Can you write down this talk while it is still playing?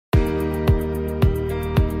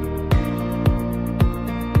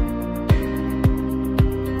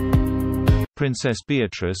Princess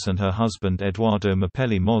Beatrice and her husband Edoardo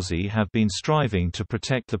Mapelli Mozzi have been striving to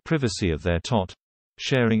protect the privacy of their tot,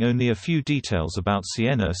 sharing only a few details about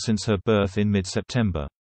Sienna since her birth in mid-September.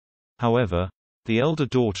 However, the elder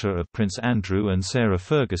daughter of Prince Andrew and Sarah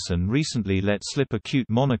Ferguson recently let slip a cute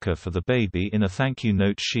moniker for the baby in a thank-you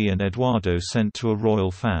note she and Edoardo sent to a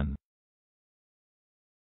royal fan.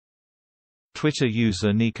 Twitter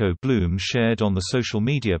user Nico Bloom shared on the social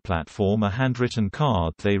media platform a handwritten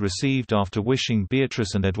card they received after wishing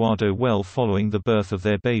Beatrice and Edoardo well following the birth of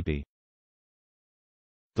their baby.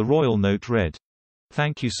 The royal note read,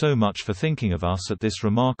 "Thank you so much for thinking of us at this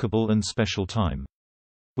remarkable and special time.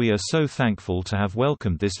 We are so thankful to have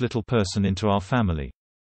welcomed this little person into our family."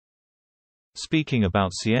 Speaking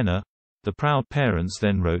about Sienna, the proud parents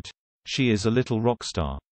then wrote, "She is a little rock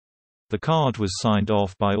star." The card was signed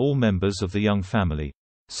off by all members of the young family,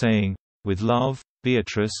 saying, "With love,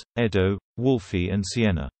 Beatrice, Edo, Wolfie and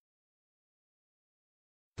Sienna."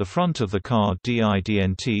 The front of the card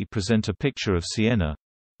didn't present a picture of Sienna,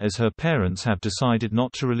 as her parents have decided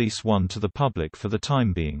not to release one to the public for the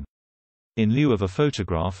time being. In lieu of a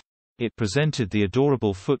photograph, it presented the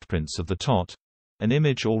adorable footprints of the tot, an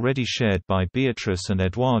image already shared by Beatrice and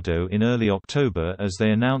Edoardo in early October as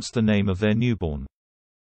they announced the name of their newborn.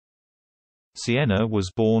 Sienna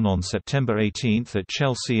was born on September 18 at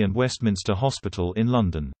Chelsea and Westminster Hospital in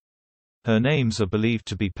London. Her names are believed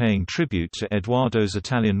to be paying tribute to Edoardo's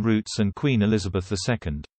Italian roots and Queen Elizabeth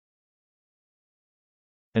II.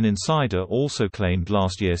 An insider also claimed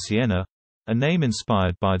last year Sienna, a name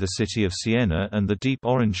inspired by the city of Siena and the deep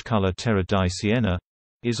orange color Terra di Siena,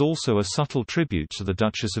 is also a subtle tribute to the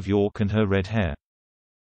Duchess of York and her red hair.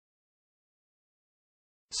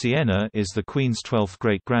 Sienna is the Queen's 12th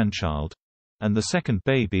great-grandchild, and the second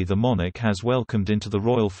baby the monarch has welcomed into the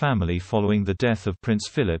royal family following the death of Prince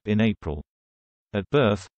Philip in April. At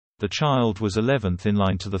birth, the child was 11th in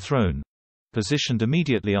line to the throne, positioned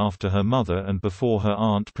immediately after her mother and before her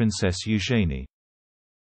aunt Princess Eugénie.